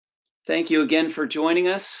Thank you again for joining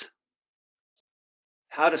us.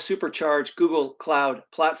 How to supercharge Google Cloud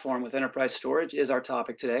Platform with enterprise storage is our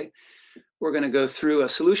topic today. We're going to go through a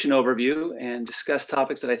solution overview and discuss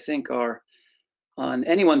topics that I think are on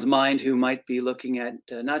anyone's mind who might be looking at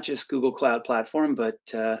not just Google Cloud Platform, but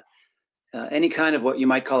any kind of what you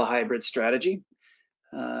might call a hybrid strategy.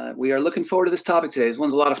 We are looking forward to this topic today. This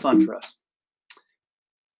one's a lot of fun for us.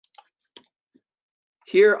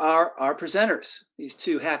 Here are our presenters, these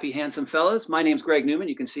two happy, handsome fellows. My name's Greg Newman.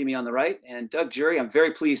 You can see me on the right. And Doug Jury. I'm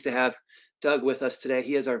very pleased to have Doug with us today.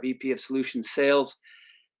 He is our VP of Solutions Sales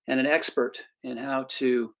and an expert in how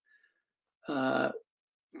to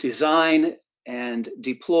design and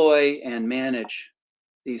deploy and manage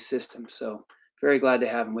these systems. So very glad to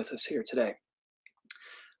have him with us here today.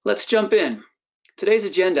 Let's jump in. Today's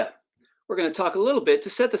agenda. We're going to talk a little bit, to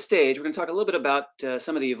set the stage, we're going to talk a little bit about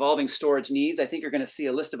some of the evolving storage needs. I think you're going to see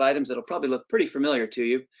a list of items that'll probably look pretty familiar to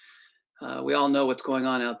you. We all know what's going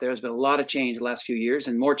on out there. There's been a lot of change the last few years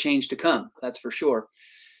and more change to come, that's for sure.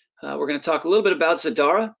 We're going to talk a little bit about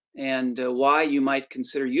Zadara and why you might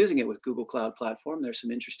consider using it with Google Cloud Platform. There's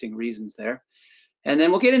some interesting reasons there. And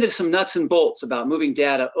then we'll get into some nuts and bolts about moving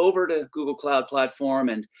data over to Google Cloud Platform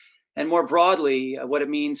and more broadly, what it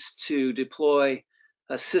means to deploy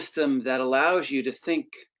a system that allows you to think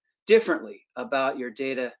differently about your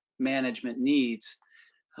data management needs,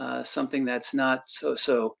 something that's not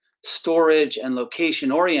so storage and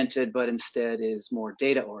location oriented, but instead is more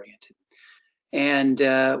data oriented. And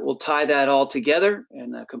we'll tie that all together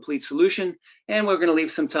in a complete solution. And we're going to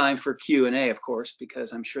leave some time for Q&A, of course,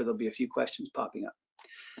 because I'm sure there'll be a few questions popping up.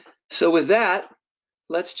 So with that,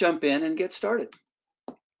 let's jump in and get started.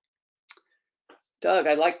 Doug,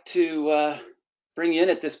 I'd like to bring you in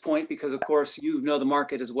at this point because, of course, you know the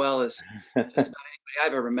market as well as just about anybody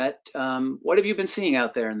I've ever met. What have you been seeing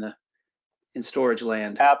out there in storage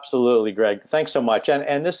land? Absolutely, Greg. Thanks so much.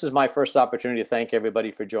 And this is my first opportunity to thank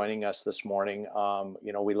everybody for joining us this morning.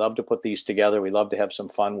 You know, we love to put these together. We love to have some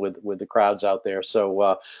fun with the crowds out there.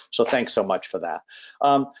 So thanks so much for that.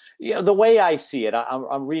 You know, the way I see it,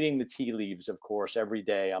 I'm reading the tea leaves, of course, every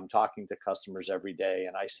day. I'm talking to customers every day,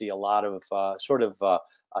 and I see a lot of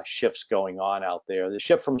shifts going on out there. The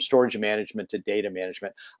shift from storage management to data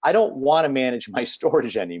management. I don't want to manage my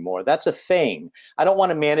storage anymore. That's a thing. I don't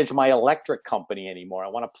want to manage my electric company anymore. I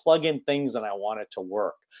want to plug in things and I want it to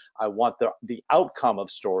work. I want the outcome of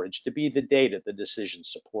storage to be the data, the decision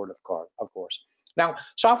support, of course. Now,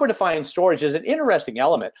 software-defined storage is an interesting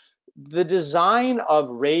element. The design of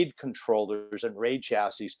RAID controllers and RAID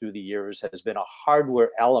chassis through the years has been a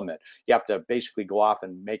hardware element. You have to basically go off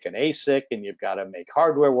and make an ASIC, and you've got to make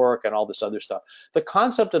hardware work and all this other stuff. The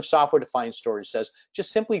concept of software-defined storage says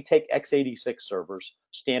just simply take x86 servers,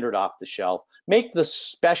 standard off the shelf, make the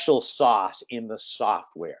special sauce in the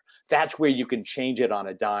software. That's where you can change it on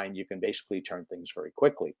a dime. You can basically turn things very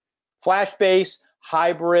quickly. Flash-based,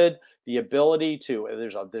 hybrid, the ability to,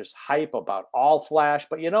 there's hype about all flash,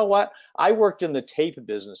 but you know what? I worked in the tape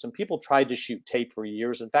business and people tried to shoot tape for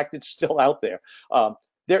years. In fact, it's still out there.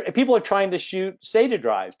 People are trying to shoot SATA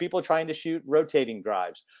drives. People are trying to shoot rotating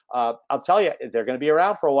drives. I'll tell you, they're going to be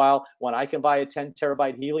around for a while. When I can buy a 10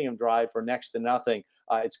 terabyte helium drive for next to nothing,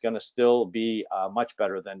 it's going to still be much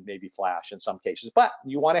better than maybe flash in some cases. But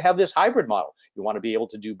you want to have this hybrid model. You want to be able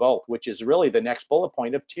to do both, which is really the next bullet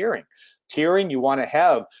point of tiering. Tiering, you want to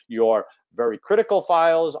have your very critical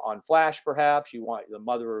files on flash, perhaps. You want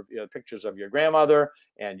the pictures of your grandmother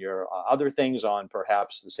and your other things on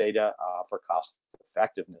perhaps the SATA for cost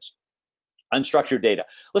effectiveness. Unstructured data.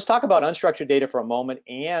 Let's talk about unstructured data for a moment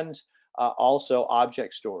and also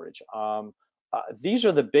object storage. These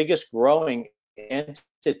are the biggest growing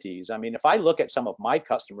entities. I mean, if I look at some of my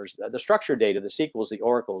customers, the structured data, the SQLs, the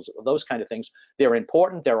Oracles, those kind of things, they're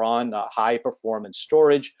important. They're on high performance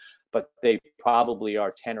storage, but they probably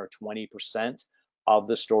are 10 or 20% of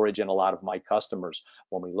the storage in a lot of my customers.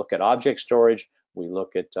 When we look at object storage, we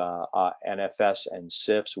look at NFS and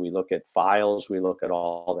CIFS, we look at files, we look at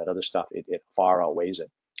all that other stuff. It far outweighs it.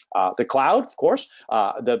 The cloud, of course,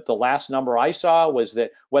 the last number I saw was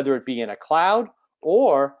that whether it be in a cloud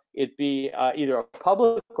or it be either a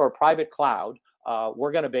public or private cloud,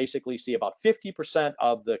 we're going to basically see about 50%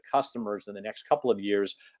 of the customers in the next couple of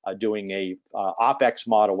years doing a OpEx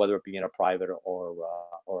model, whether it be in a private or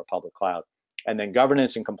a public cloud. And then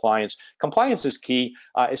governance and compliance. Compliance is key,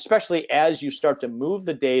 especially as you start to move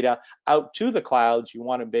the data out to the clouds. You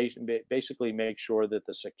want to basically make sure that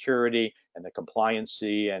the security and the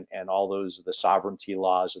compliancy and all those, the sovereignty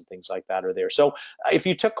laws and things like that are there. So if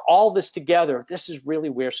you took all this together, this is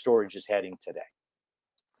really where storage is heading today.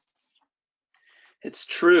 It's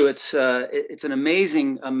true. It's an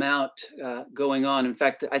amazing amount going on. In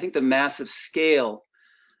fact, I think the massive scale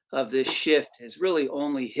of this shift has really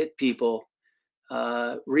only hit people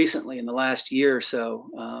recently in the last year or so.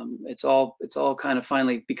 It's all kind of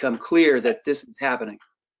finally become clear that this is happening.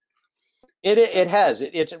 It has.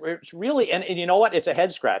 It's really, and you know what? It's a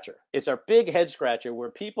head scratcher. It's a big head scratcher where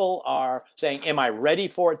people are saying, am I ready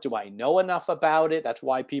for it? Do I know enough about it? That's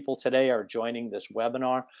why people today are joining this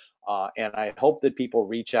webinar. And I hope that people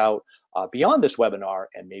reach out beyond this webinar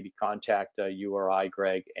and maybe contact you or I,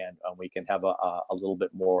 Greg, and we can have a little bit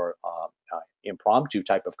more impromptu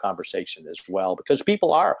type of conversation as well, because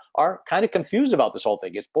people are kind of confused about this whole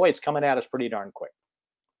thing. It's coming at us pretty darn quick.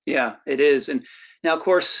 Yeah, it is. And now, of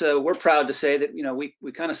course, we're proud to say that,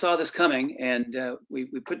 we kind of saw this coming, and we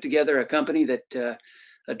put together a company that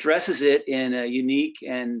addresses it in a unique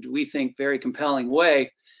and, we think, very compelling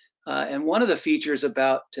way. And one of the features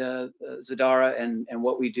about Zadara and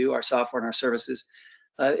what we do, our software and our services,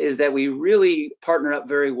 is that we really partner up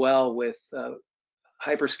very well with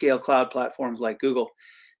hyperscale cloud platforms like Google.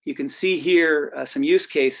 You can see here some use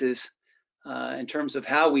cases in terms of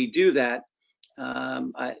how we do that.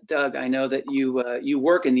 Doug, I know that you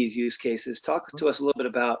work in these use cases. Talk to us a little bit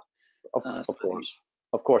about.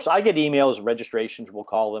 Of course, I get emails, registrations, we'll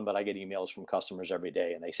call them, but I get emails from customers every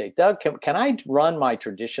day, and they say, Doug, can I run my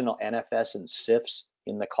traditional NFS and SIFs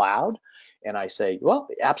in the cloud? And I say, well,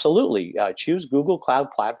 absolutely. Choose Google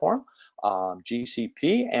Cloud Platform,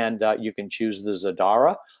 GCP, and you can choose the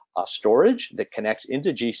Zadara storage that connects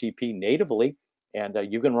into GCP natively, and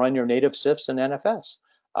you can run your native SIFs and NFS.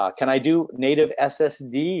 Can I do native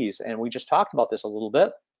SSDs? And we just talked about this a little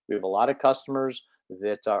bit. We have a lot of customers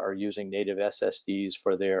that are using native SSDs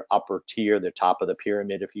for their upper tier, their top of the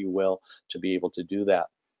pyramid, if you will, to be able to do that.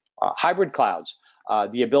 Hybrid clouds,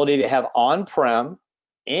 the ability to have on-prem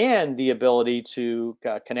and the ability to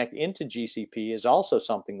connect into GCP is also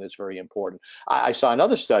something that's very important. I saw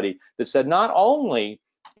another study that said not only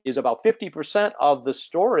is about 50% of the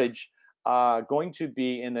storage going to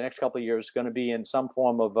be in the next couple of years going to be in some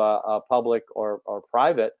form of public or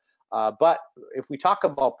private, but if we talk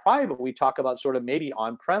about private, we talk about sort of maybe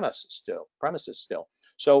on premises still.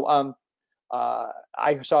 So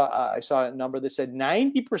I saw a number that said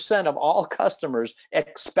 90% of all customers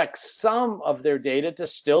expect some of their data to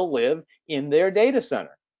still live in their data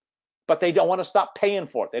center, but they don't want to stop paying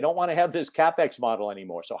for it. They don't want to have this CapEx model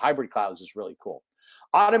anymore. So hybrid clouds is really cool.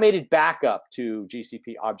 Automated backup to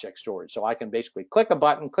GCP object storage. So I can basically click a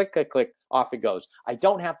button, click, off it goes. I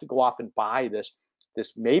don't have to go off and buy this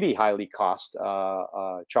maybe highly cost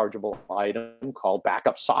chargeable item called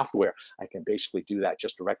backup software. I can basically do that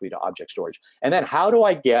just directly to object storage. And then how do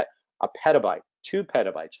I get a petabyte, 2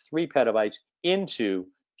 petabytes, 3 petabytes into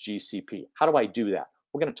GCP? How do I do that?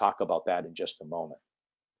 We're going to talk about that in just a moment.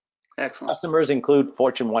 Excellent. Customers include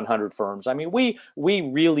Fortune 100 firms. I mean, we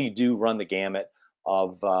really do run the gamut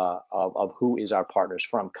of who is our partners,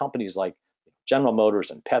 from companies like General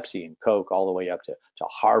Motors and Pepsi and Coke all the way up to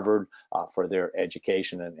Harvard for their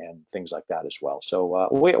education and things like that as well. So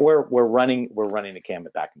we're running the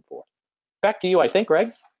gamut back and forth. Back to you, I think,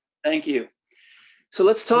 Greg. Thank you. So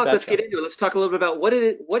let's get into it. Let's talk a little bit about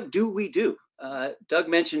what do we do? Doug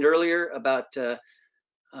mentioned earlier about the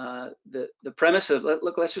premise of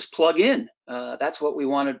let's just plug in. That's what we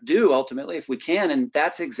want to do ultimately if we can, and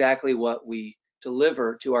that's exactly what we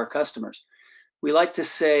deliver to our customers. We like to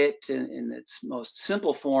say it in its most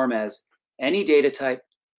simple form as any data type,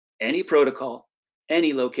 any protocol,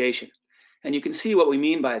 any location. And you can see what we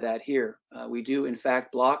mean by that here. We do, in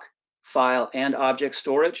fact, block, file, and object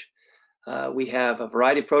storage. We have a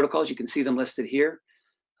variety of protocols. You can see them listed here,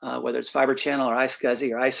 whether it's Fiber Channel or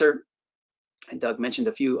iSCSI or iCERT. And Doug mentioned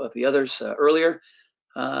a few of the others earlier.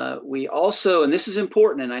 We also, and this is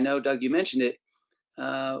important, and I know, Doug, you mentioned it,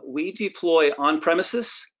 we deploy on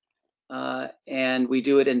premises, and we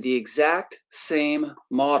do it in the exact same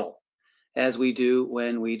model as we do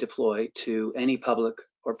when we deploy to any public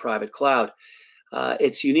or private cloud.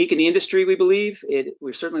 It's unique in the industry, we believe.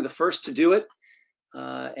 We're certainly the first to do it.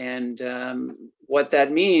 And what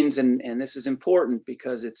that means, and this is important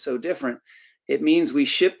because it's so different, it means we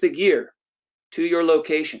ship the gear to your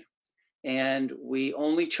location, and we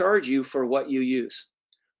only charge you for what you use.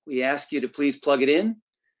 We ask you to please plug it in,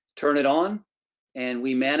 turn it on, and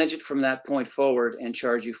we manage it from that point forward and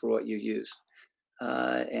charge you for what you use.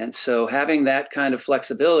 And so having that kind of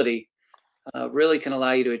flexibility really can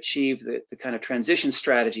allow you to achieve the kind of transition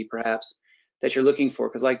strategy, perhaps, that you're looking for.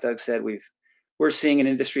 Because like Doug said, we're seeing an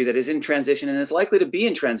industry that is in transition and is likely to be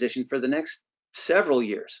in transition for the next several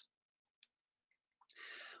years.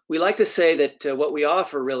 We like to say that what we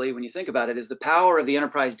offer really, when you think about it, is the power of the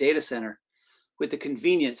enterprise data center with the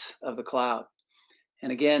convenience of the cloud.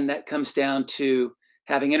 And again, that comes down to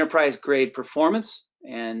having enterprise grade performance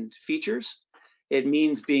and features. It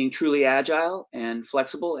means being truly agile and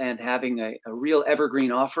flexible and having a real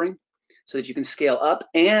evergreen offering so that you can scale up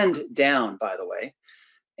and down, by the way,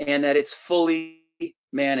 and that it's fully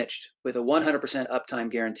managed with a 100% uptime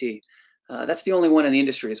guarantee. That's the only one in the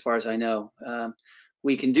industry as far as I know.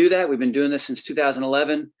 We can do that. We've been doing this since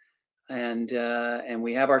 2011. And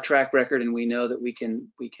we have our track record, and we know that we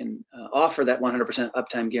can offer that 100%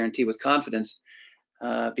 uptime guarantee with confidence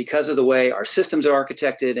because of the way our systems are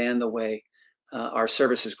architected and the way our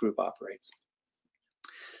services group operates.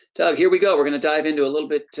 Doug, here we go. We're going to dive into a little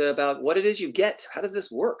bit about what it is you get. How does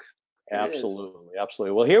this work? Absolutely,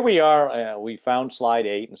 absolutely. Well, here we are. We found slide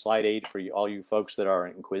 8, and slide 8 for all you folks that are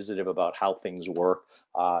inquisitive about how things work.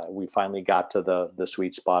 We finally got to the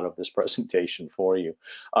sweet spot of this presentation for you.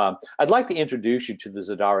 I'd like to introduce you to the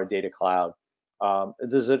Zadara Data Cloud.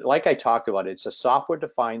 Like I talked about, it's a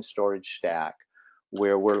software-defined storage stack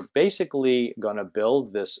where we're basically going to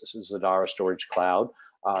build this Zadara Storage Cloud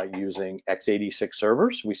using x86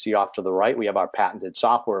 servers. We see off to the right, we have our patented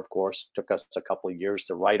software, of course. It took us a couple of years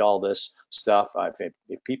to write all this stuff.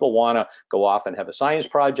 If people want to go off and have a science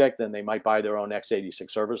project, then they might buy their own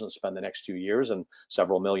x86 servers and spend the next 2 years and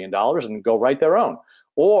several $1 million and go write their own.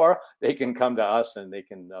 Or they can come to us and they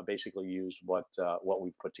can basically use what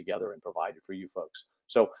we've put together and provided for you folks.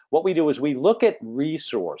 So what we do is we look at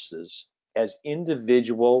resources as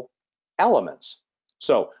individual elements.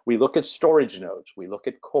 So we look at storage nodes, we look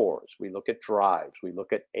at cores, we look at drives, we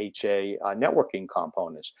look at HA networking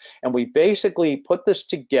components, and we basically put this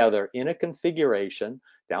together in a configuration.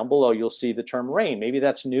 Down below, you'll see the term RAIN. Maybe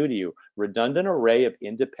that's new to you. Redundant array of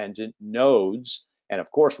independent nodes, and of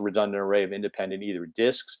course, redundant array of independent either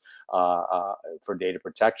disks for data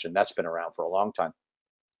protection. That's been around for a long time.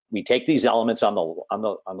 We take these elements on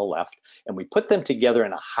the left and we put them together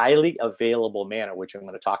in a highly available manner, which I'm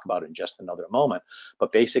going to talk about in just another moment.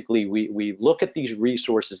 But basically, we look at these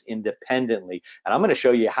resources independently, and I'm going to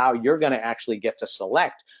show you how you're going to actually get to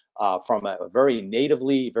select from a very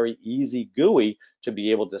natively, very easy GUI to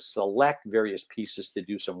be able to select various pieces to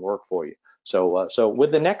do some work for you. So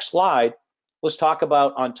with the next slide, let's talk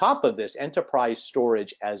about, on top of this, enterprise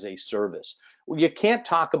storage as a service. Well, you can't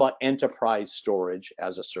talk about enterprise storage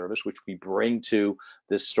as a service, which we bring to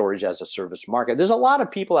this storage as a service market. There's a lot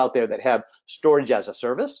of people out there that have storage as a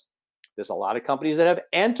service. There's a lot of companies that have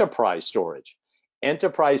enterprise storage.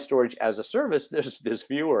 Enterprise storage as a service, there's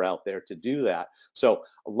fewer out there to do that. So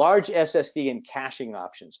large SSD and caching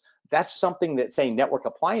options, that's something that, say, Network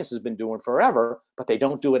Appliance has been doing forever, but they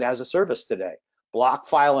don't do it as a service today. Block,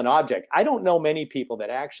 file, and object. I don't know many people that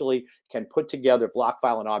actually can put together block,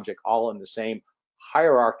 file, and object all in the same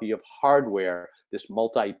hierarchy of hardware, this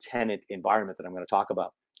multi-tenant environment that I'm going to talk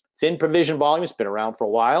about. Thin provision volume has been around for a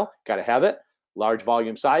while, got to have it. Large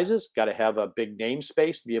volume sizes, got to have a big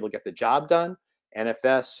namespace to be able to get the job done.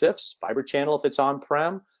 NFS, CIFS, fiber channel if it's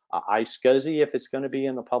on-prem, iSCSI if it's going to be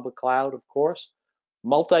in the public cloud, of course.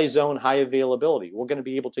 Multi-zone high availability. We're going to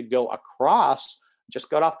be able to go across. Just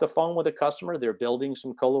got off the phone with a customer. They're building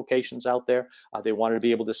some co-locations out there. They wanted to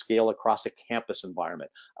be able to scale across a campus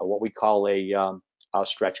environment, what we call a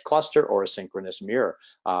stretch cluster or a synchronous mirror.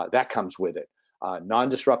 That comes with it.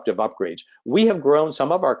 Non-disruptive upgrades. We have grown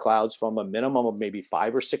some of our clouds from a minimum of maybe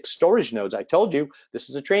 5 or 6 storage nodes. I told you this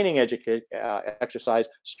is a training exercise.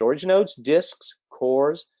 Storage nodes, disks,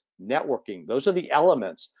 cores, networking. Those are the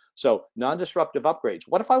elements. So non-disruptive upgrades.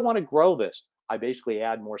 What if I want to grow this? I basically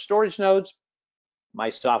add more storage nodes. My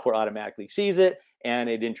software automatically sees it and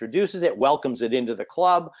it introduces it, welcomes it into the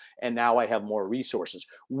club, and now I have more resources.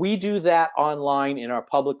 We do that online in our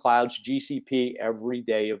public clouds, GCP, every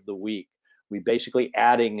day of the week. We basically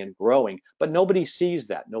adding and growing, but nobody sees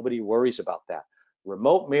that. Nobody worries about that.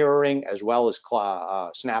 Remote mirroring as well as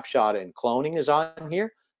snapshot and cloning is on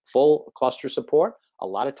here. Full cluster support. A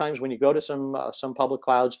lot of times when you go to some public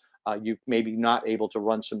clouds, you may be not able to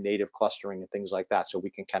run some native clustering and things like that. So we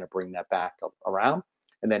can kind of bring that back around.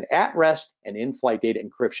 And then at rest and in-flight data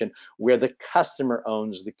encryption, where the customer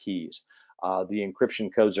owns the keys. The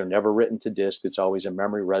encryption codes are never written to disk. It's always a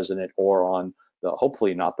memory resident or on the,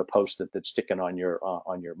 hopefully not the post-it that's sticking on your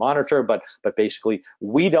monitor, but basically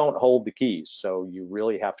we don't hold the keys. So you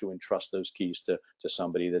really have to entrust those keys to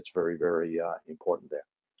somebody that's very, very important there.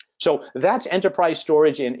 So that's enterprise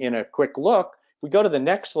storage in a quick look. If we go to the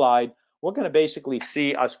next slide, we're going to basically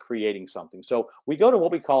see us creating something. So we go to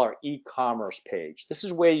what we call our e-commerce page. This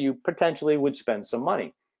is where you potentially would spend some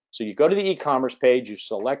money. So you go to the e-commerce page, you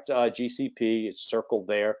select GCP, it's circled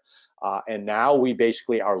there, and now we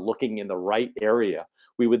basically are looking in the right area.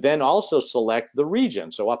 We would then also select the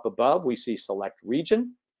region. So up above, we see select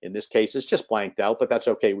region. In this case, it's just blanked out, but that's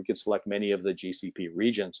okay. We can select many of the GCP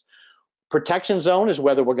regions. Protection zone is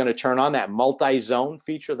whether we're going to turn on that multi-zone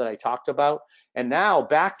feature that I talked about. And now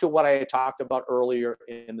back to what I talked about earlier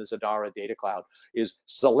in the Zadara Data Cloud is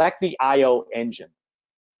select the IO engine.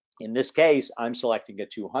 In this case, I'm selecting a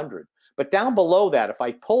 200. But down below that, if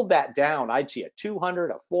I pulled that down, I'd see a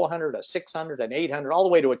 200, a 400, a 600, an 800, all the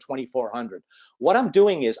way to a 2400. What I'm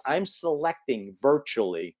doing is I'm selecting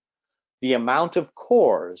virtually the amount of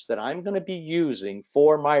cores that I'm going to be using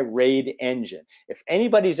for my RAID engine. If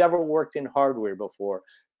anybody's ever worked in hardware before,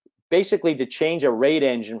 basically to change a RAID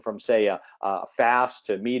engine from, say, a fast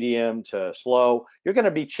to medium to slow, you're going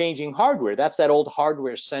to be changing hardware. That's that old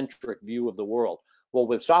hardware-centric view of the world. Well,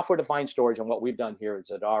 with software-defined storage and what we've done here at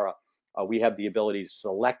Zadara, we have the ability to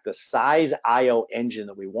select the size IO engine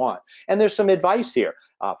that we want. And there's some advice here,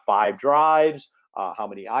 5 drives, how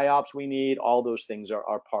many IOPS we need, all those things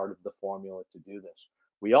are part of the formula to do this.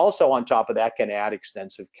 We also, on top of that, can add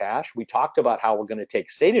extensive cache. We talked about how we're going to take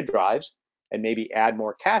SATA drives and maybe add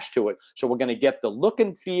more cache to it. So we're going to get the look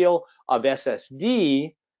and feel of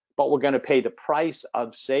SSD, but we're going to pay the price of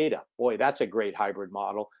SATA. Boy, that's a great hybrid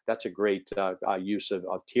model. That's a great use of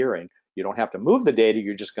tiering. You don't have to move the data.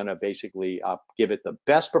 You're just going to basically give it the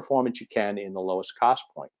best performance you can in the lowest cost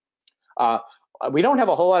point. We don't have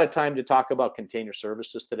a whole lot of time to talk about container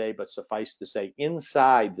services today, but suffice to say,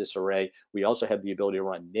 inside this array, we also have the ability to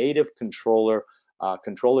run native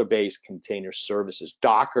controller-based container services,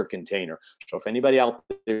 Docker container. So if anybody out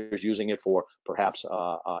there is using it for perhaps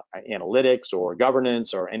analytics or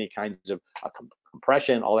governance or any kinds of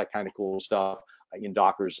compression, all that kind of cool stuff in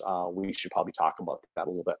Dockers, we should probably talk about that a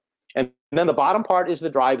little bit. And then the bottom part is the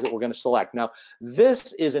drives that we're going to select. Now,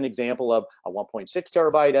 this is an example of a 1.6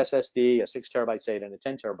 terabyte SSD, a 6 terabyte SATA, and a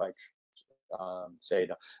 10 terabyte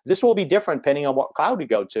SATA. This will be different depending on what cloud we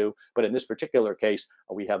go to, but in this particular case,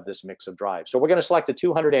 we have this mix of drives. So we're going to select a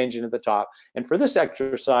 200 engine at the top, and for this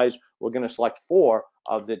exercise, we're going to select 4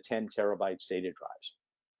 of the 10 terabyte SATA drives.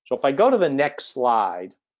 So if I go to the next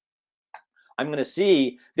slide, I'm going to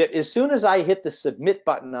see that as soon as I hit the submit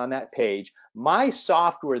button on that page, my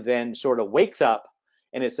software then sort of wakes up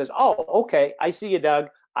and it says, oh, okay, I see you, Doug.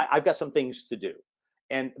 I've got some things to do.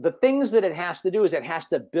 And the things that it has to do is it has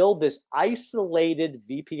to build this isolated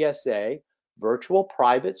VPSA, virtual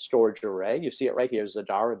private storage array. You see it right here,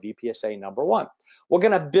 Zadara VPSA number 1. We're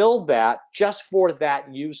going to build that just for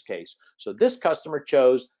that use case. So this customer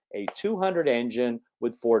chose a 200 engine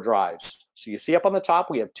with 4 drives. So you see up on the top,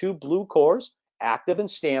 we have 2 blue cores, active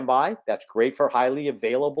and standby. That's great for highly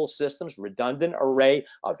available systems, redundant array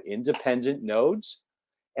of independent nodes.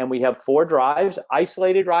 And we have 4 drives,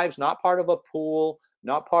 isolated drives, not part of a pool,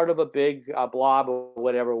 not part of a big blob or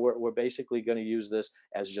whatever. We're basically going to use this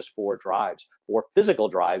as just 4 drives, 4 physical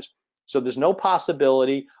drives. So there's no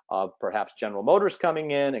possibility of perhaps General Motors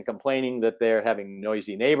coming in and complaining that they're having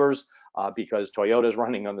noisy neighbors because Toyota's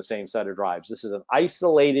running on the same set of drives. This is an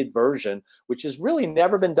isolated version, which has really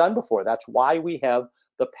never been done before. That's why we have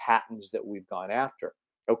the patents that we've gone after.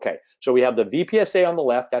 Okay, so we have the VPSA on the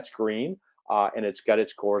left, that's green, and it's got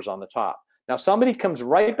its cores on the top. Now somebody comes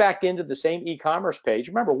right back into the same e-commerce page.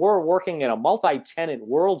 Remember, we're working in a multi-tenant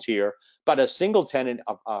world here, but a single tenant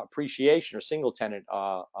appreciation or single tenant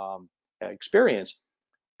experience.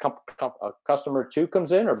 Customer 2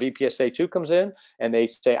 comes in, or VPSA 2 comes in, and they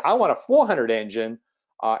say, I want a 400 engine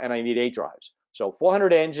and I need 8 drives. So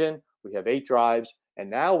 400 engine, we have 8 drives, and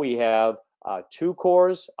now we have 2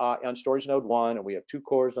 cores on storage node 1, and we have 2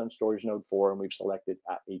 cores on storage node 4, and we've selected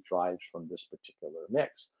 8 drives from this particular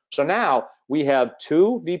mix. So now we have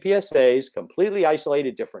 2 VPSAs, completely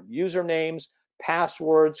isolated, different usernames,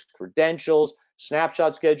 passwords, credentials,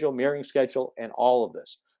 snapshot schedule, mirroring schedule, and all of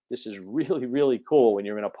this. This is really, really cool when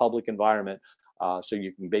you're in a public environment, so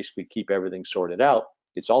you can basically keep everything sorted out.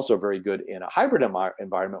 It's also very good in a hybrid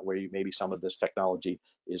environment where maybe some of this technology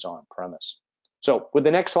is on premise. So with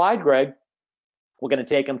the next slide, Greg, we're going to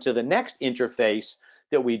take them to the next interface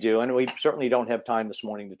that we do, and we certainly don't have time this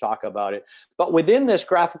morning to talk about it, but within this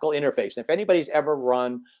graphical interface, if anybody's ever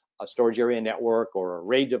run a storage area network or a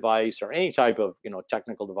RAID device or any type of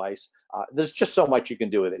technical device, there's just so much you can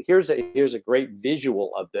do with it. Here's a great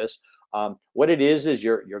visual of this. What it is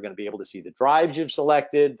you're going to be able to see the drives you've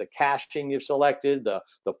selected, the caching you've selected,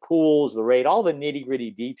 the pools, the RAID, all the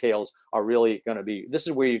nitty-gritty details are really going to be, this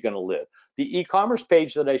is where you're going to live. The e-commerce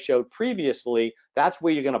page that I showed previously, that's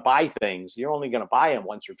where you're going to buy things. You're only going to buy them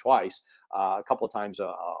once or twice, a couple of times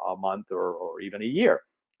a month or even a year.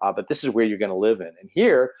 but this is where you're going to live in. And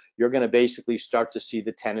here, you're going to basically start to see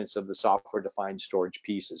the tenets of the software-defined storage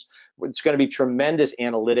pieces. It's going to be tremendous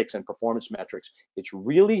analytics and performance metrics. It's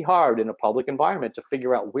really hard in a public environment to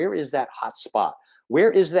figure out where is that hot spot?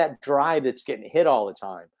 Where is that drive that's getting hit all the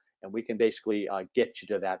time? And we can basically get you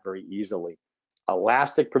to that very easily.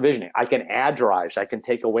 Elastic provisioning. I can add drives. I can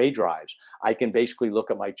take away drives. I can basically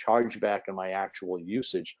look at my chargeback and my actual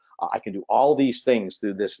usage. I can do all these things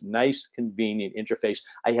through this nice, convenient interface.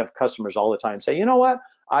 I have customers all the time say, you know what?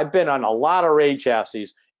 I've been on a lot of RAID chassis,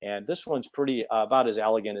 and this one's pretty about as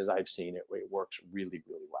elegant as I've seen it. It works really,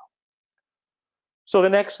 really well. So the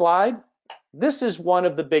next slide. This is one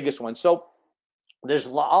of the biggest ones. So there's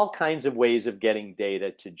all kinds of ways of getting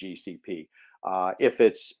data to GCP. If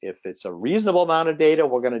it's a reasonable amount of data,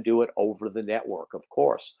 we're going to do it over the network, of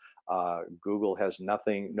course. Google has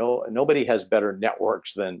nobody has better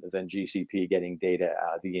networks than GCP getting data,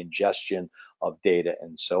 the ingestion of data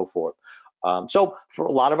and so forth. So for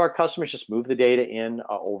a lot of our customers, just move the data in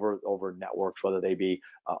over networks, whether they be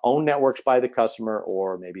owned networks by the customer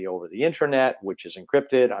or maybe over the internet, which is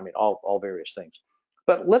encrypted. I mean, all various things.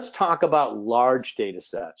 But let's talk about large data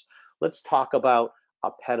sets. Let's talk about a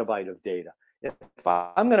petabyte of data. If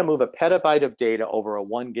I'm going to move a petabyte of data over a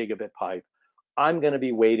 1 gigabit pipe, I'm going to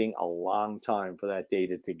be waiting a long time for that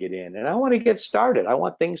data to get in, and I want to get started. I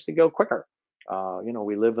want things to go quicker. You know,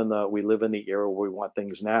 we live in the era where we want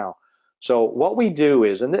things now. So what we do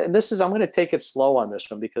is, and this is, I'm going to take it slow on this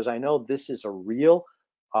one because I know this is a real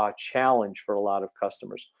challenge for a lot of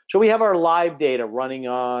customers. So we have our live data running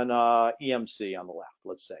on EMC on the left,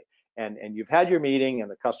 let's say, and you've had your meeting,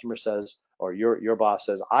 and the customer says, or your boss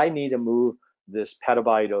says, I need to move this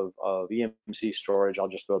petabyte of EMC storage. I'll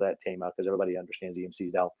just throw that term out because everybody understands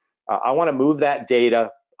EMC now. I want to move that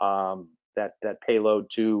data, that payload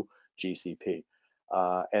to GCP.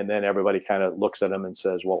 And then everybody kind of looks at them and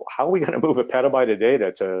says, well, how are we going to move a petabyte of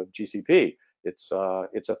data to GCP? It's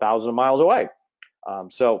 1,000 miles away.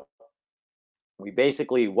 So we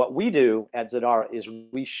basically, what we do at Zadara is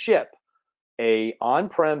we ship a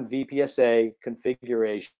on-prem VPSA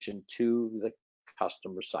configuration to the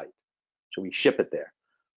customer site. So we ship it there.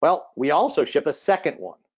 Well, we also ship a second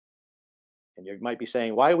one. And you might be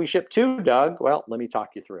saying, why do we ship two, Doug? Well, let me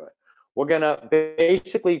talk you through it. We're going to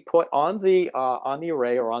basically put on the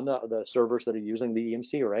array, or on the servers that are using the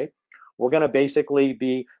EMC array, we're going to basically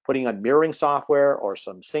be putting on mirroring software or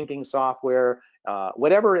some syncing software,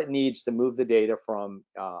 whatever it needs to move the data from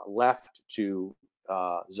left to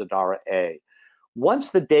Zadara A. Once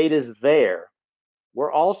the data is there,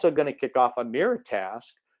 we're also going to kick off a mirror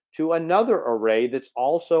task to another array that's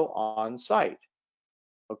also on site.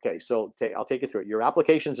 Okay, so I'll take you through it. Your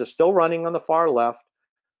applications are still running on the far left.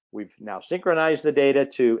 We've now synchronized the data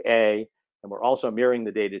to A, and we're also mirroring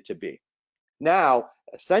the data to B. Now,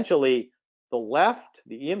 essentially, the left,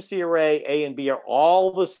 the EMC array, A and B are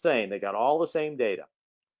all the same. They got all the same data.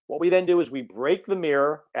 What we then do is we break the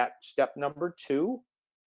mirror at step number 2.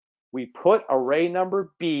 We put array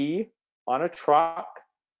number B on a truck,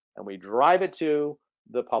 and we drive it to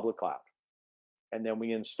the public cloud. And then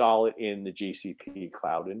we install it in the GCP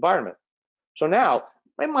cloud environment. So now,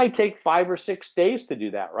 it might take 5 or 6 days to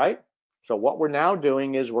do that, right? So what we're now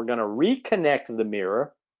doing is we're going to reconnect the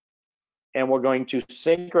mirror, and we're going to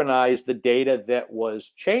synchronize the data that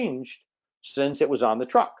was changed since it was on the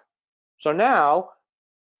truck. So now,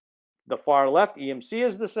 the far left EMC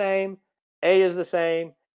is the same, A is the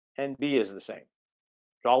same, and B is the same.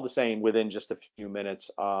 It's all the same within just a few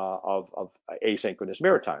minutes of asynchronous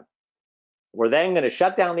mirror time. We're then going to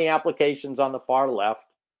shut down the applications on the far left.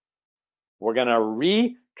 We're going to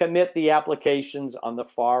recommit the applications on the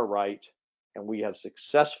far right, and we have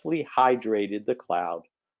successfully hydrated the cloud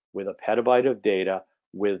with a petabyte of data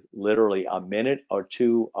with literally a minute or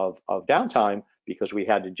two of downtime because we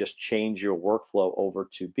had to just change your workflow over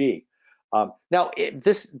to B. Now,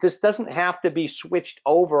 this doesn't have to be switched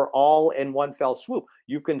over all in one fell swoop.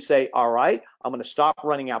 You can say, all right, I'm going to stop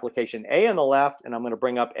running application A on the left, and I'm going to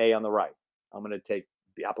bring up A on the right. I'm going to take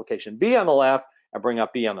the application B on the left and bring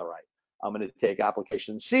up B on the right. I'm going to take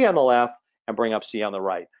application C on the left and bring up C on the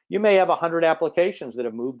right. You may have 100 applications that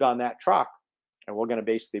have moved on that truck, and we're going to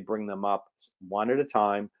basically bring them up one at a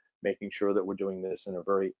time, making sure that we're doing this in a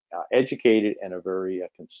very educated and a very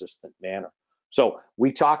consistent manner. So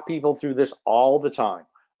we talk people through this all the time.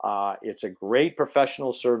 It's a great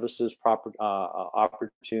professional services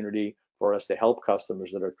opportunity for us to help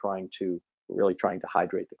customers that are really trying to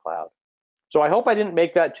hydrate the cloud. So I hope I didn't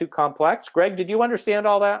make that too complex. Greg, did you understand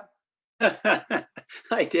all that?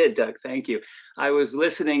 I did, Doug. Thank you. I was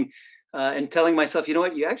listening and telling myself, you know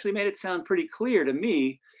what, you actually made it sound pretty clear to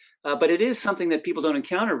me, but it is something that people don't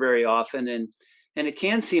encounter very often, and it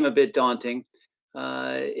can seem a bit daunting.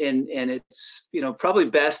 And it's probably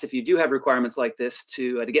best if you do have requirements like this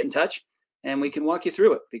to get in touch, and we can walk you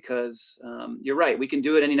through it, because you're right, we can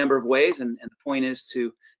do it any number of ways, and the point is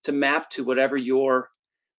to map to whatever your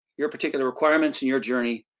particular requirements and your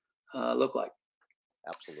journey look like.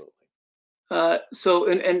 Absolutely. So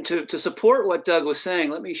to support what Doug was saying,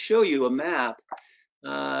 let me show you a map.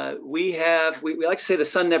 We like to say the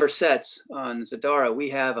sun never sets on Zadara. We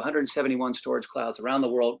have 171 storage clouds around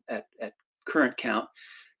the world at current count.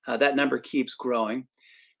 That number keeps growing.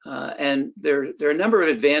 And there are a number of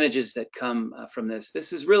advantages that come from this.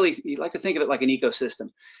 This is really, you like to think of it like an ecosystem.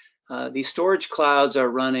 These storage clouds are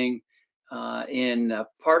running in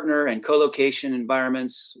partner and co-location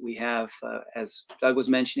environments. We have, as Doug was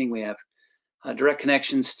mentioning, we have direct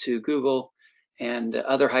connections to Google and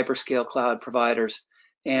other hyperscale cloud providers.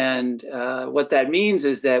 And what that means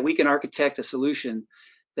is that we can architect a solution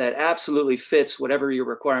that absolutely fits whatever your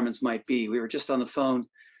requirements might be. We were just on the phone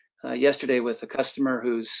yesterday with a customer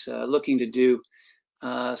who's looking to do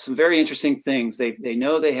some very interesting things. They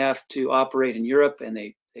know they have to operate in Europe, and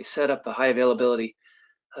they set up a high availability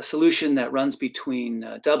solution that runs between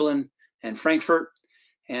Dublin and Frankfurt,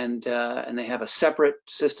 and they have a separate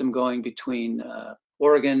system going between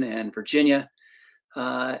Oregon and Virginia.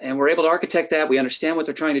 And we're able to architect that. We understand what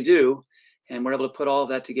they're trying to do, and we're able to put all of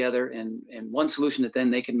that together in one solution that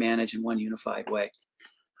then they can manage in one unified way.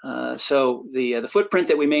 So the footprint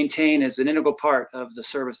that we maintain is an integral part of the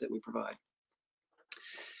service that we provide.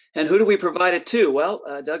 And who do we provide it to? Well,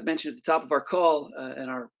 Doug mentioned at the top of our call in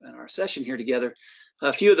our session here together,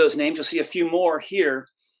 a few of those names. You'll see a few more here.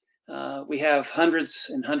 We have hundreds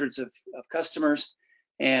and hundreds of customers,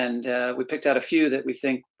 and we picked out a few that we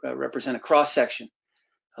think represent a cross-section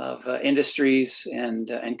of industries and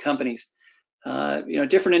companies.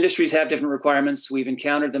 Different industries have different requirements. We've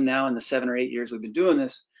encountered them now in the 7 or 8 years we've been doing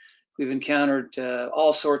this. We've encountered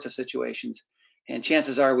all sorts of situations, and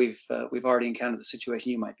chances are we've already encountered the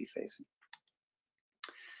situation you might be facing.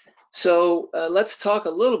 So let's talk a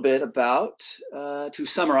little bit about, to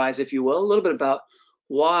summarize, if you will, a little bit about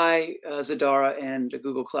why Zadara and the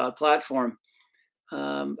Google Cloud Platform.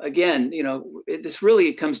 Again, this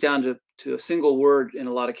really comes down to a single word in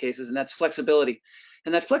a lot of cases, and that's flexibility.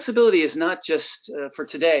 And that flexibility is not just for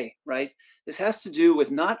today, right? This has to do with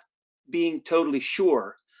not being totally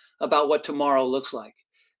sure about what tomorrow looks like.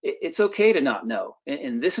 It's okay to not know.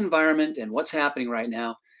 In this environment and what's happening right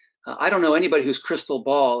now, I don't know anybody whose crystal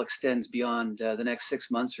ball extends beyond the next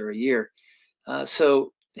 6 months or a year.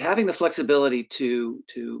 So having the flexibility to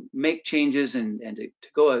make changes and to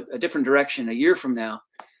go a different direction a year from now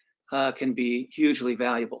can be hugely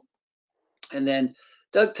valuable. And then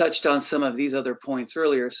Doug touched on some of these other points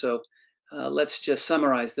earlier, so let's just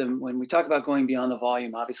summarize them. When we talk about going beyond the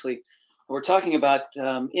volume, obviously, we're talking about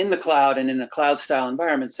in the cloud and in a cloud-style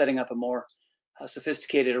environment, setting up a more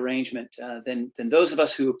sophisticated arrangement than those of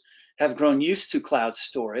us who have grown used to cloud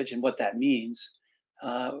storage and what that means.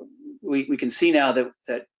 We can see now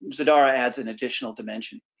that Zadara adds an additional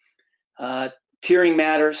dimension. Tiering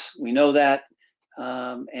matters, we know that.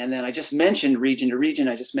 And then I just mentioned region to region.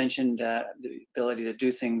 I just mentioned the ability to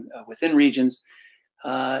do things within regions.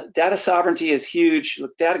 Data sovereignty is huge.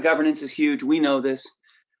 Look, data governance is huge. We know this.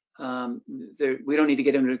 We don't need to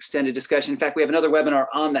get into an extended discussion. In fact, we have another webinar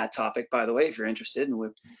on that topic, by the way, if you're interested, and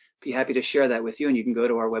we'd be happy to share that with you. And you can go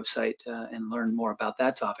to our website and learn more about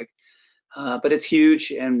that topic. But it's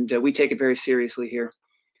huge, and we take it very seriously here.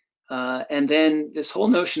 And then this whole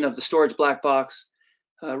notion of the storage black box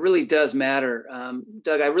really does matter.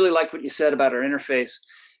 Doug, I really liked what you said about our interface.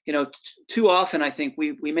 Too often I think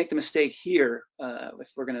we make the mistake here,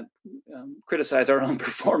 if we're going to criticize our own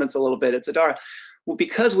performance a little bit at Zadara. Well,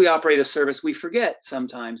 because we operate a service, we forget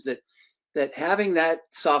sometimes that having that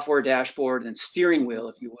software dashboard and steering wheel,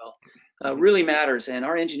 if you will, really matters. And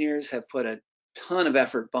our engineers have put a ton of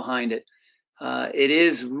effort behind it. It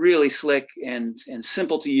is really slick and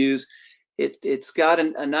simple to use. It's got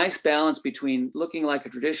a nice balance between looking like a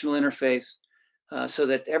traditional interface, so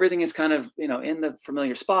that everything is kind of in the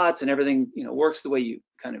familiar spots and everything works the way you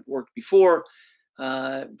kind of worked before,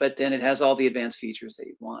 but then it has all the advanced features that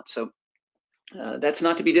you want. So that's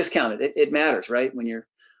not to be discounted. It matters, right? When you're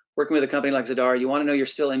working with a company like Zadara, you want to know you're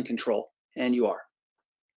still in control, and you are.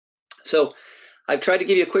 So I've tried to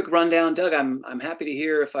give you a quick rundown, Doug. I'm happy to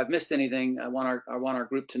hear if I've missed anything. I want our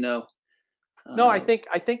group to know. No, I think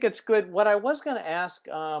it's good. What I was going to ask,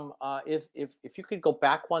 if you could go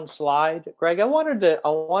back one slide, Greg,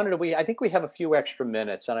 I think we have a few extra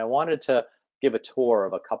minutes, and I wanted to give a tour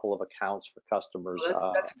of a couple of accounts for customers,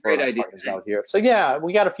 That's a for great our idea. partners out here. So yeah,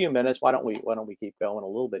 we got a few minutes. Why don't we keep going a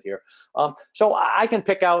little bit here? So I can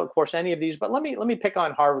pick out, of course, any of these, but let me pick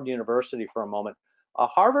on Harvard University for a moment.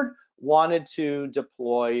 Harvard wanted to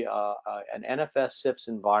deploy an NFS SIFS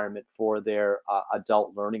environment for their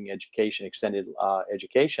adult learning education, extended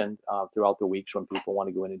education throughout the weeks when people want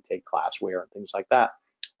to go in and take classware and things like that.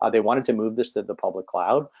 They wanted to move this to the public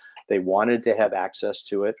cloud. They wanted to have access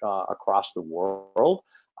to it across the world.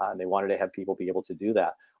 And they wanted to have people be able to do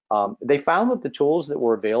that. They found that the tools that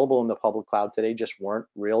were available in the public cloud today just weren't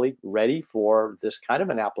really ready for this kind of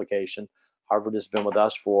an application. Harvard has been with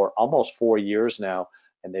us for almost 4 years now,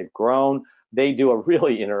 and they've grown. They do a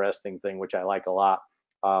really interesting thing, which I like a lot.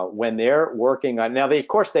 When they're working on, now of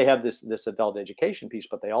course they have this adult education piece,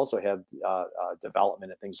 but they also have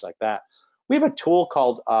development and things like that. We have a tool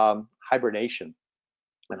called Hibernation.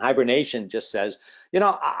 And Hibernation just says,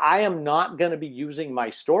 I am not going to be using my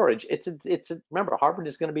storage. Remember, Harvard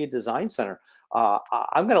is going to be a design center.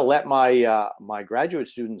 I'm going to let my graduate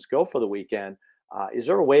students go for the weekend. Is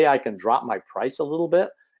there a way I can drop my price a little bit?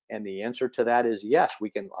 And the answer to that is yes. We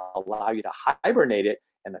can allow you to hibernate it,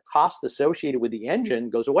 and the cost associated with the engine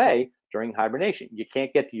goes away during hibernation. You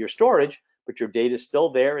can't get to your storage, but your data is still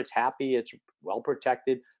there. It's happy. It's well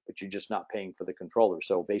protected, but you're just not paying for the controller.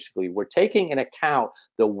 So basically, we're taking into account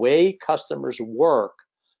the way customers work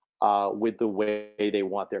with the way they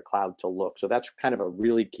want their cloud to look. So that's kind of a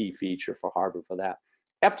really key feature for Harvard for that.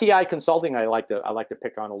 FTI Consulting, I like to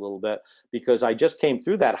pick on a little bit, because I just came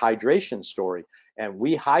through that hydration story, and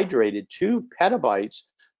we hydrated 2 petabytes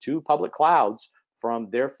to public clouds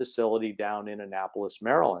from their facility down in Annapolis,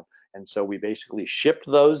 Maryland. And so we basically shipped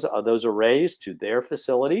those arrays to their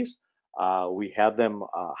facilities. We have them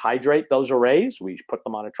hydrate those arrays. We put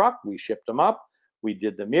them on a truck. We shipped them up. We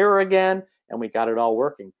did the mirror again, and we got it all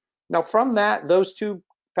working. Now, from those 2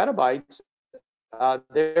 petabytes,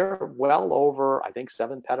 they're well over, I think,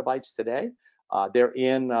 7 petabytes today. They're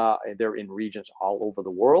in regions all over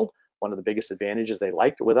the world. One of the biggest advantages they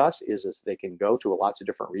liked with us is they can go to lots of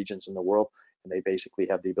different regions in the world, and they basically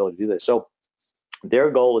have the ability to do this. So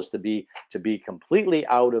their goal is to be completely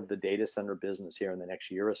out of the data center business here in the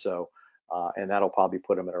next year or so, and that'll probably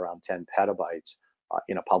put them at around 10 petabytes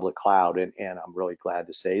in a public cloud. And I'm really glad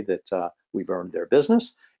to say that we've earned their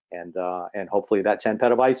business, and hopefully that 10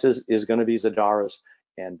 petabytes is going to be Zadara's,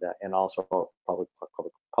 and also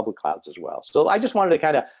public clouds as well. So I just wanted to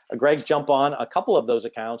kind of, Greg, jump on a couple of those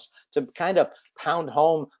accounts to kind of pound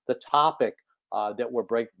home the topic that we're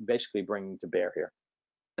basically bringing to bear here.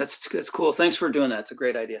 That's cool. Thanks for doing that. It's a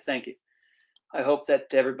great idea. Thank you. I hope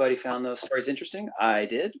that everybody found those stories interesting. I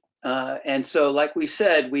did. And so, like we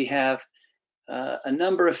said, we have a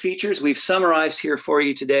number of features we've summarized here for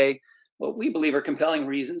you today, what we believe are compelling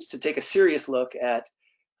reasons to take a serious look at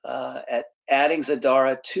adding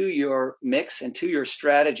Zadara to your mix and to your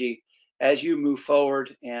strategy as you move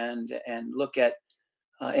forward and look at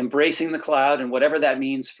embracing the cloud and whatever that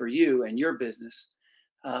means for you and your business.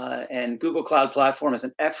 And Google Cloud Platform is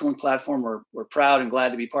an excellent platform. We're proud and glad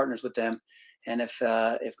to be partners with them. And if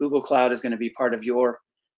Google Cloud is going to be part of your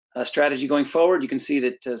strategy going forward, you can see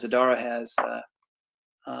that Zadara has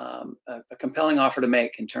a compelling offer to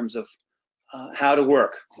make in terms of how to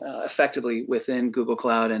work effectively within Google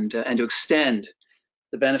Cloud and to extend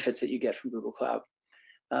the benefits that you get from Google Cloud.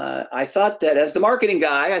 I thought that as the marketing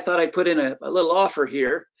guy, I thought I'd put in a little offer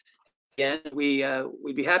here. Again,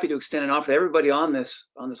 we'd be happy to extend an offer to everybody on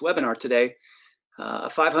this webinar today, a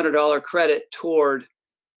 $500 credit toward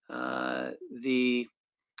the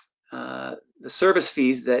service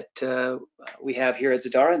fees that we have here at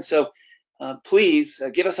Zadara. And so please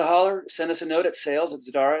give us a holler, send us a note at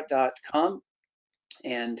sales@zadara.com,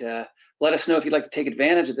 and let us know if you'd like to take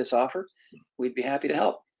advantage of this offer. We'd be happy to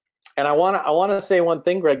help. And I want to say one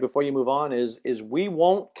thing, Greg, before you move on, is we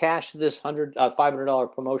won't cash this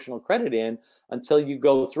 $500 promotional credit in until you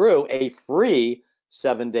go through a free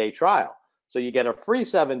 7-day trial. So you get a free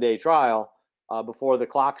 7-day trial before the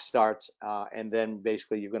clock starts, and then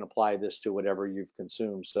basically you can apply this to whatever you've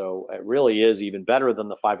consumed. So it really is even better than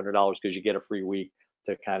the $500 because you get a free week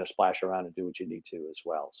to kind of splash around and do what you need to as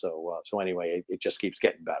well. So anyway, it just keeps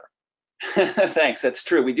getting better. Thanks. That's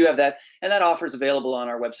true. We do have that, and that offer is available on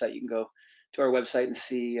our website. You can go to our website and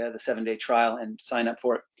see the 7-day trial and sign up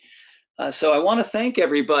for it. So I want to thank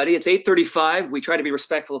everybody. It's 8:35. We try to be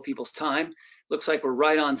respectful of people's time. Looks like we're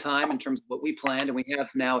right on time in terms of what we planned, and we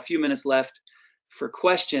have now a few minutes left for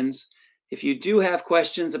questions. If you do have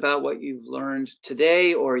questions about what you've learned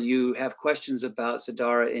today, or you have questions about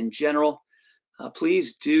Zadara in general,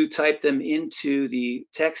 please do type them into the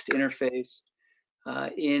text interface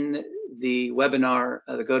in the webinar,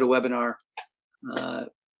 the GoToWebinar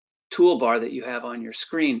toolbar that you have on your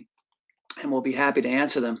screen, and we'll be happy to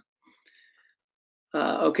answer them.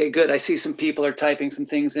 Okay, good. I see some people are typing some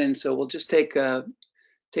things in, so we'll just take a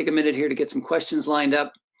minute here to get some questions lined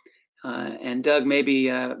up. And Doug, maybe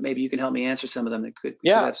you can help me answer some of them that could.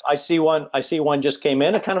 Yeah, I see one. I see one just came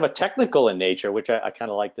in, a kind of a technical in nature, which I kind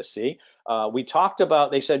of like to see. We talked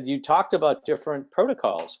about. They said you talked about different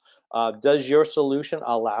protocols. Does your solution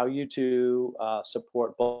allow you to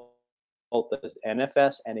support both the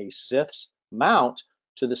NFS and a CIFS mount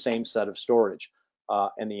to the same set of storage?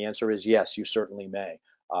 And the answer is yes, you certainly may.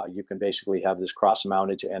 You can basically have this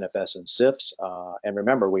cross-mounted to NFS and CIFS. And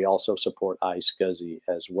remember, we also support iSCSI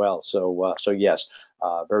as well. So yes,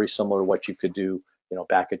 very similar to what you could do,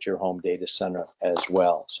 back at your home data center as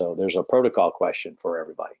well. So there's a protocol question for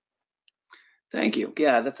everybody. Thank you.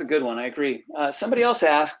 Yeah, that's a good one. I agree. Somebody else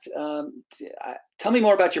asked, tell me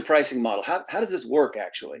more about your pricing model. How does this work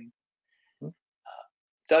actually?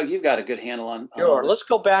 Doug, you've got a good handle on Sure. Let's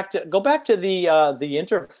go back to the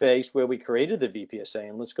interface where we created the VPSA,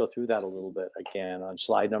 and let's go through that a little bit again on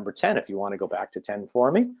slide number 10. If you want to go back to 10 for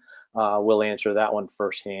me, we'll answer that one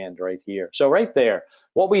firsthand right here. So right there,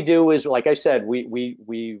 what we do is, like I said,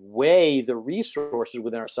 we weigh the resources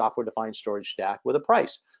within our software-defined storage stack with a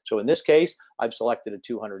price. So in this case, I've selected a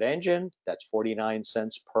 200 engine. That's 49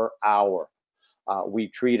 cents per hour. We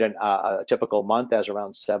treat a typical month as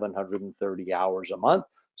around 730 hours a month.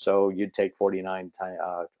 So you'd take 49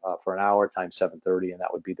 for an hour times 730, and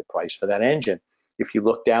that would be the price for that engine. If you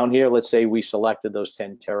look down here, let's say we selected those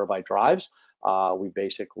 10 terabyte drives. We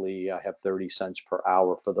basically have 30 cents per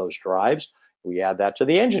hour for those drives. We add that to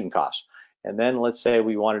the engine cost. And then let's say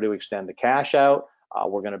we wanted to extend the cache out.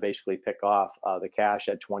 We're going to basically pick off the cache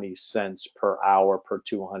at 20 cents per hour per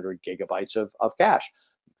 200 gigabytes of cache.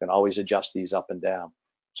 You can always adjust these up and down.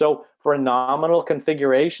 So for a nominal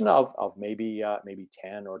configuration of maybe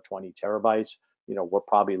 10 or 20 terabytes, we're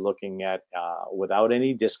probably looking at, without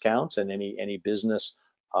any discounts and any business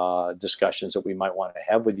discussions that we might want to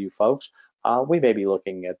have with you folks, we may be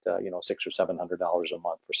looking at $600 or $700 a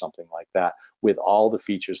month for something like that, with all the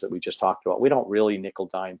features that we just talked about. We don't really nickel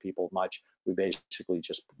dime people much. We basically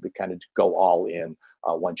we kind of go all in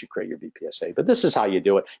once you create your VPSA. But this is how you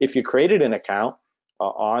do it. If you created an account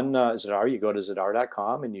on Zadara, you go to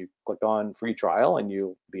zadara.com and you click on free trial, and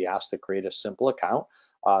you'll be asked to create a simple account.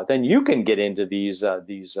 Then you can get into these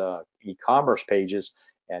e-commerce pages,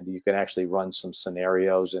 and you can actually run some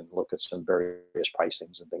scenarios and look at some various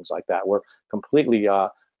pricings and things like that. We're completely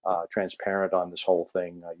transparent on this whole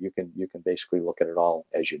thing. You can basically look at it all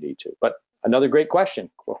as you need to. But another great question.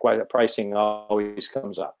 Pricing always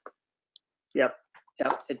comes up. Yep,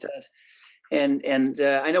 it does. And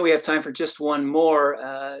I know we have time for just one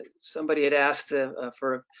more. Somebody had asked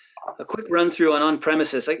for a quick run through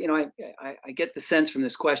on-premises. I get the sense from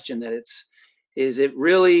this question that is it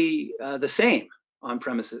really the same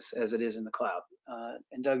on-premises as it is in the cloud?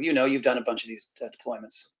 And Doug, you've done a bunch of these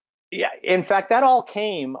deployments. Yeah, in fact, that all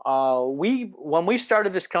came, when we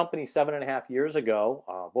started this company 7.5 years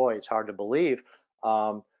ago, boy, it's hard to believe,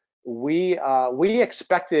 we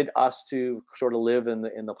expected us to sort of live in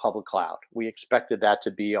the public cloud. We expected that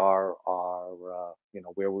to be our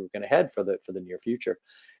where we were going to head for the near future.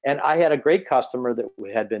 And I had a great customer that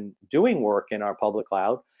had been doing work in our public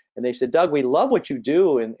cloud, and they said, Doug, we love what you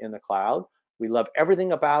do in the cloud. We love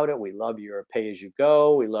everything about it. We love your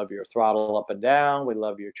pay-as-you-go. We love your throttle up and down. We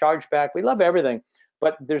love your chargeback. We love everything.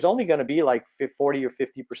 But there's only going to be like 40 or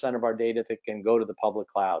 50% of our data that can go to the public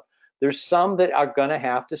cloud. There's some that are going to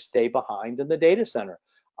have to stay behind in the data center.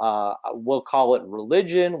 We'll call it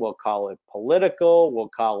religion. We'll call it political. We'll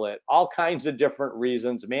call it all kinds of different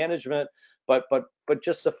reasons, management. But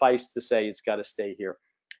just suffice to say, it's got to stay here.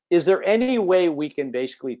 Is there any way we can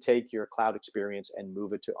basically take your cloud experience and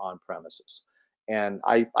move it to on-premises? And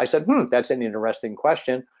I said, that's an interesting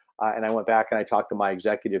question. And I went back and I talked to my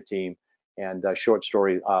executive team. And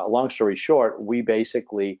long story short, we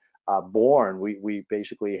basically we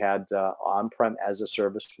basically had on-prem as a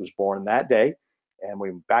service was born that day. And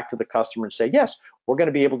we went back to the customer and say, yes, we're going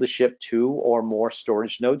to be able to ship 2 or more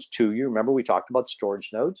storage nodes to you. Remember, we talked about storage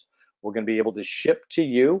nodes. We're going to be able to ship to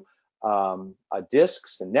you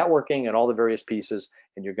disks and networking and all the various pieces,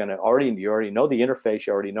 and you already know the interface,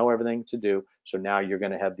 you already know everything to do. So now you're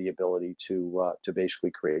going to have the ability to basically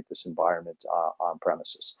create this environment on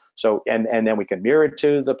premises. So and then we can mirror it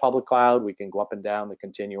to the public cloud. We can go up and down the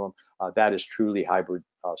continuum. That is truly hybrid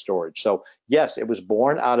storage. So yes, it was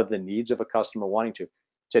born out of the needs of a customer wanting to.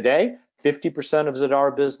 Today, 50% of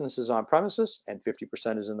Zadara business is on premises and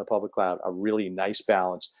 50% is in the public cloud. A really nice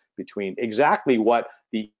balance between exactly what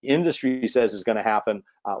the industry says is going to happen.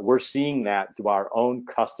 We're seeing that through our own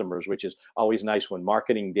customers, which is always nice when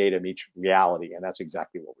marketing data meets reality, and that's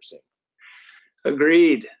exactly what we're seeing.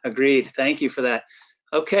 Agreed, agreed. Thank you for that.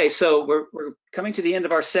 Okay, so we're coming to the end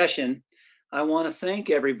of our session. I want to thank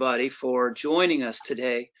everybody for joining us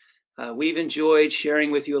today. We've enjoyed sharing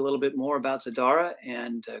with you a little bit more about Zadara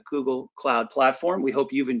and Google Cloud Platform. We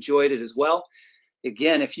hope you've enjoyed it as well.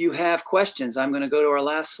 Again, if you have questions, I'm going to go to our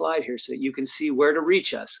last slide here so that you can see where to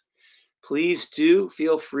reach us. Please do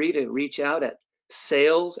feel free to reach out at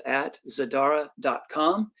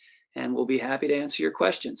sales@zadara.com, and we'll be happy to answer your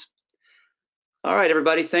questions. All right,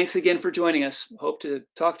 everybody, thanks again for joining us. Hope to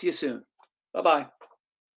talk to you soon. Bye-bye.